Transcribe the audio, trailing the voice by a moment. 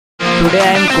today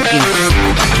I am cooking.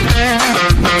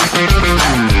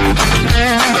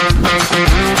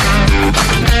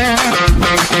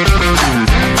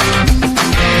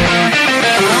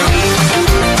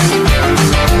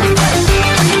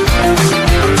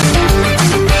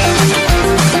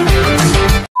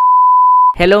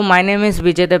 Hello, my name is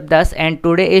Vijay Devdas and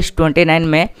today is 29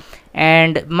 May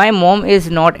and my mom is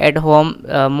not at home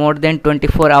more than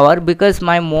 24 hours because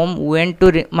my mom went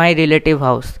to my relative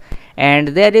house and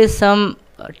there is some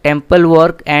temple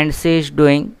work and she is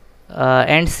doing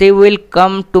and she will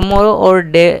come tomorrow or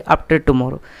day after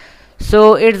tomorrow.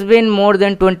 So it's been more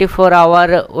than 24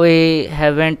 hours we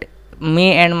haven't,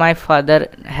 me and my father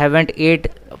haven't eat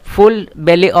full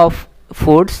belly of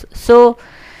foods. So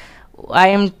I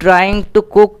am trying to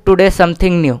cook today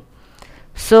something new.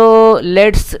 So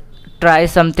let's try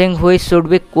something which should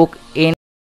be cooked in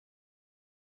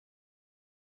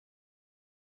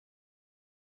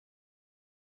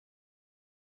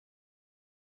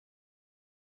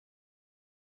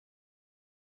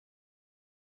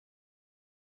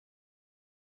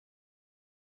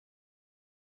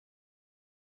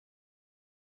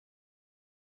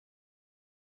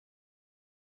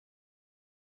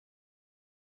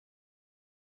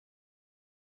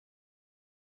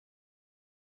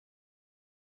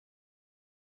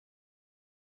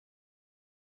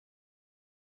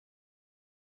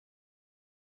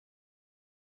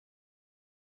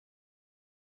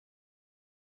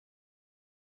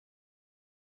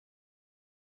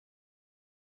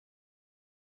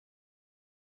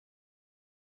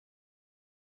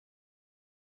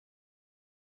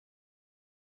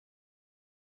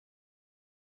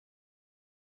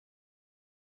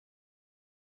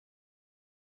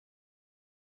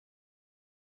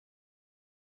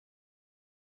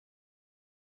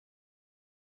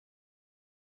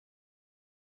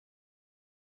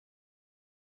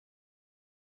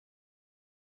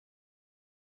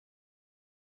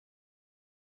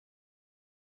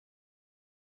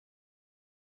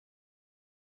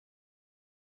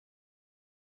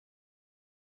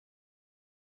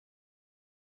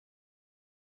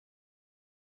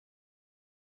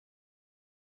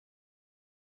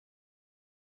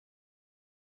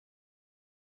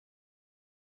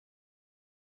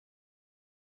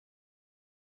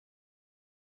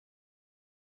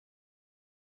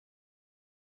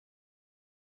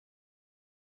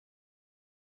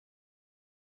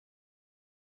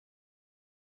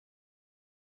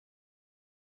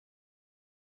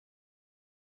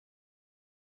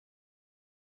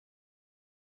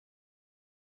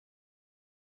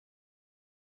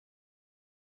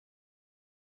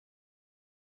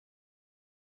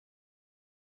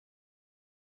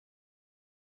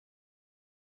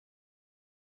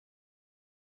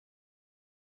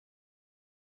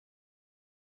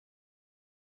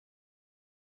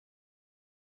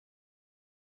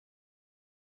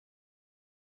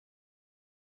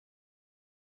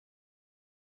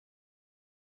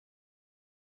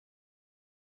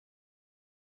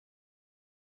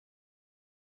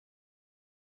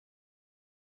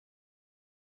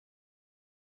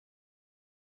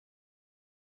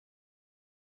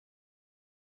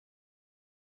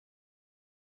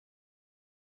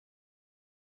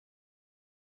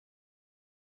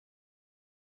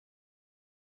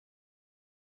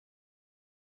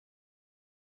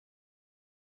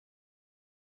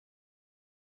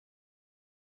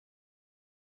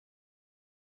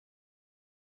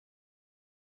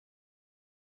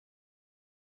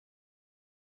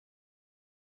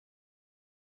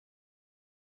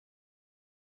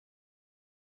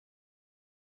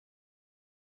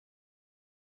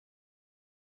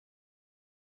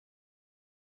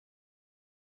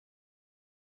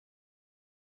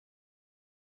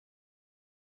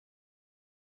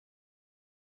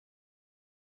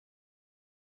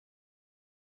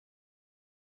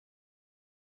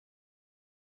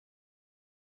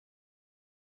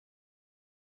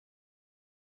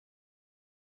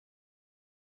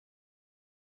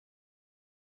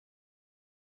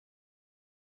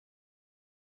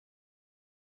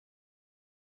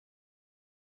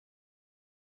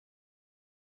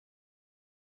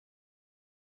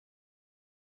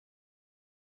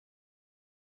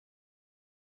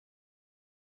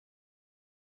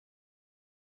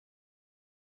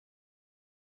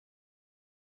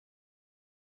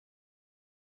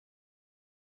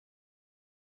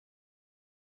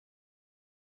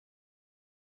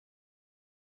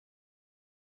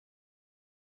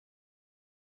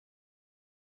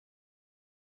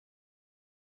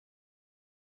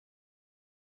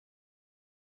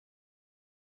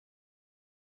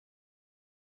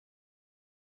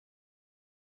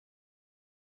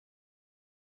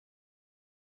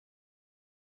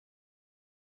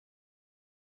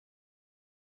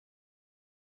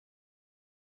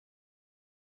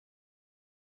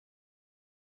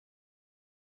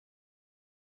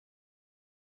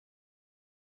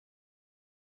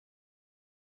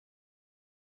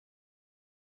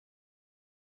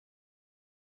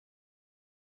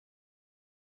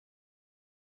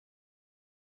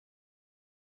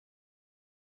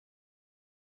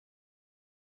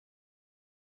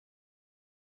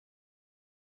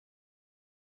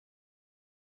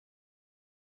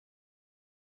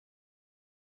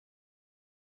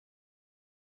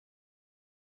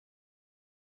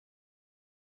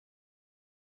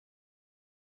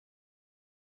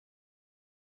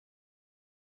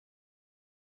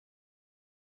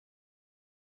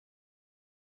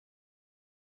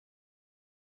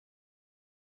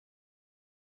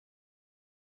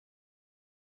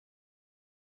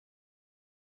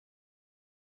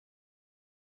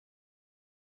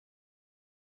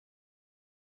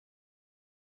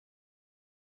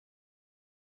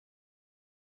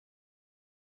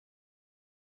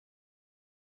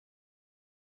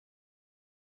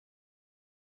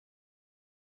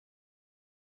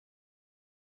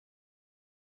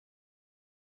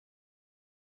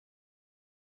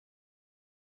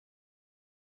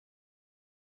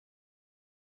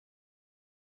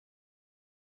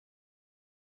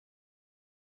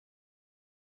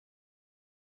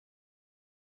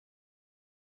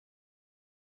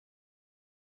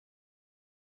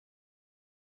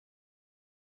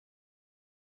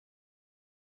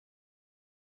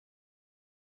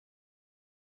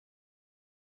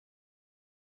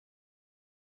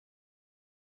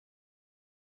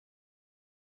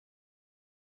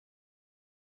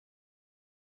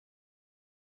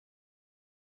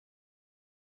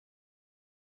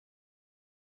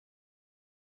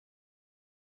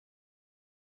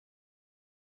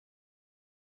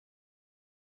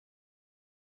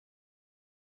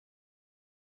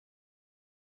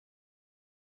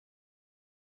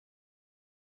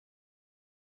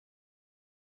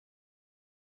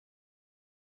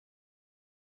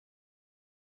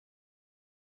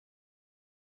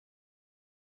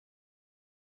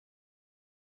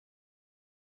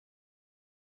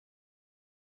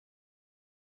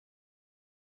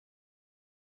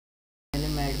I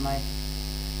made my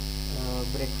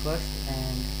breakfast,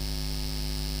 and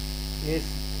it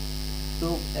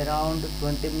took around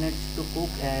 20 minutes to cook,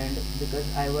 and because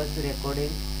I was recording,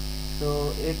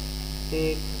 so it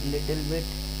take little bit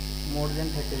more than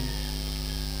 30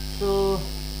 minutes. So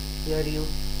here you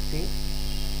see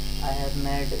I have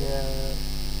made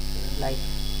like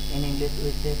in English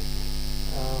we say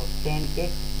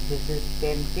pancake. This is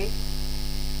pancake,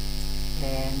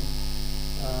 and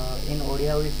in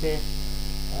Odia we say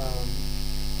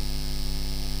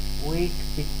wheat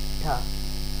pitha,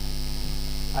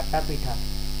 atta pitha.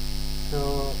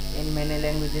 So in many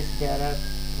languages there are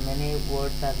many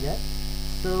words are there.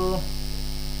 So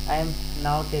I am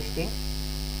now tasting.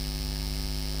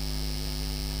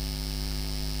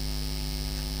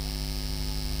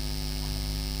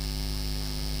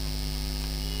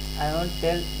 I won't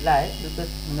tell lie, because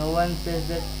no one says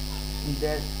that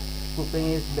their cooking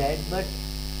is bad, but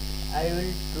I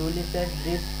will truly say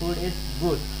this food is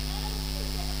good.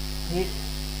 It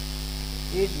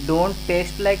it don't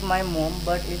taste like my mom,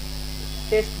 but it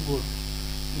tastes good.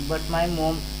 But my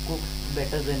mom cooks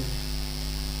better than me.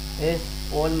 Yes,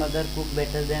 all mother cook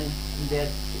better than their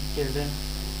children,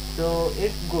 so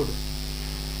it's good.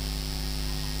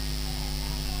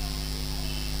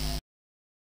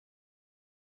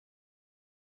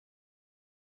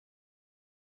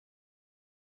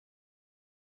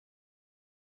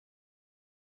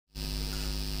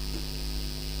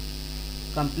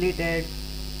 Completed.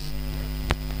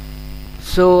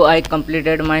 So I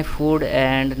completed my food,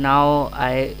 and now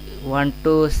I want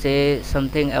to say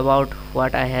something about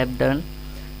what I have done.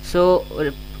 So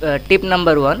tip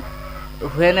number one: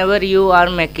 whenever you are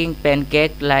making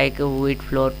pancake like wheat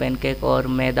flour pancake or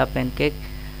maida pancake,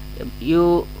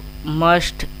 you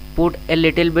must put a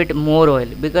little bit more oil,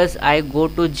 because I go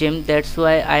to gym, that's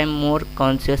why I am more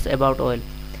conscious about oil.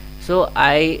 So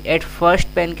I at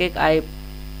first pancake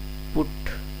put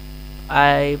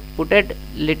I put it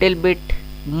little bit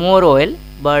more oil,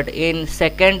 but in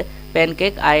second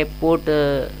pancake I put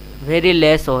very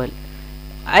less oil.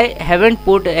 I haven't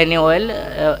put any oil.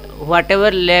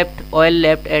 Whatever left oil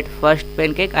left at first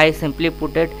pancake, I simply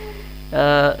put it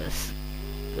uh,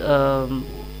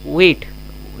 wheat,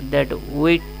 that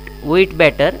wheat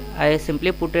batter. I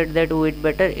simply put it that wheat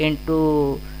batter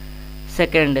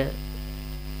second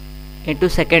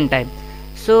second time.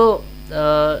 So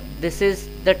this is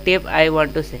the tip I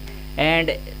want to say.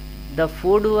 And the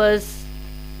food was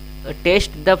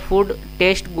the food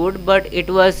taste good, but it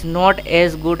was not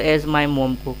as good as my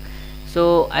mom cook.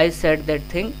 So I said that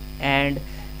thing. And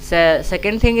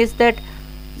second thing is that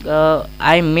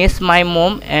I miss my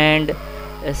mom, and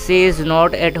she is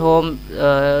not at home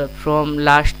from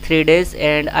last 3 days,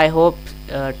 and I hope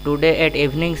today at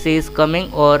evening she is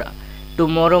coming, or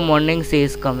tomorrow morning she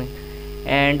is coming.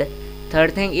 And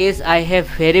third thing is I have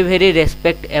very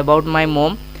respect about my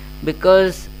mom,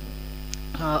 because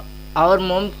uh, our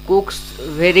mom cooks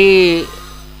very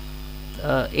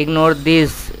ignore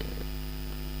this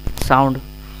sound.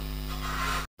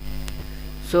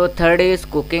 So third is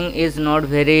cooking is not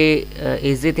very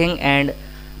easy thing, and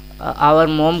our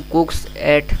mom cooks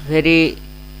at very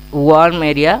warm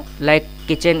area, like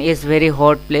kitchen is very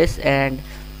hot place, and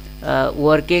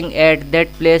working at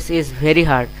that place is very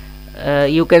hard.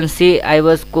 You can see I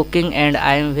was cooking and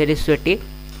I am very sweaty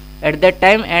at that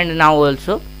time and now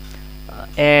also.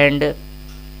 And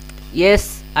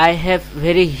yes, I have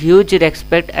very huge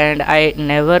respect, and I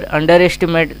never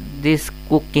underestimate this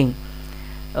cooking.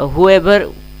 Whoever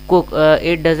cook,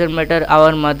 it doesn't matter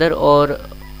our mother or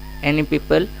any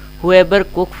people, whoever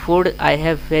cook food, I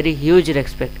have very huge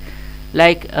respect.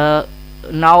 Like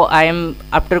now I am,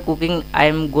 after cooking I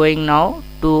am going now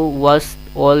to wash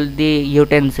all the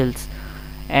utensils,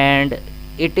 and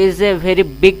it is a very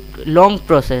big long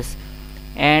process,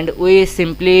 and we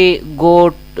simply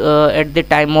go at the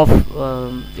time of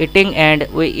eating, and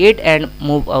we eat and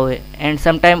move away. And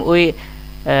sometimes we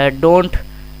don't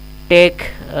take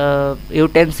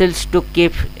utensils to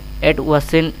keep at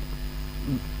washing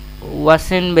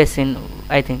basin,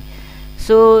 I think.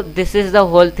 So this is the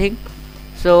whole thing.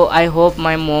 So I hope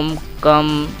my mom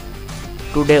come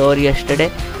today or yesterday.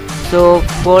 So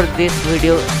for this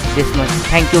video, this much.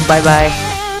 Thank you. Bye bye.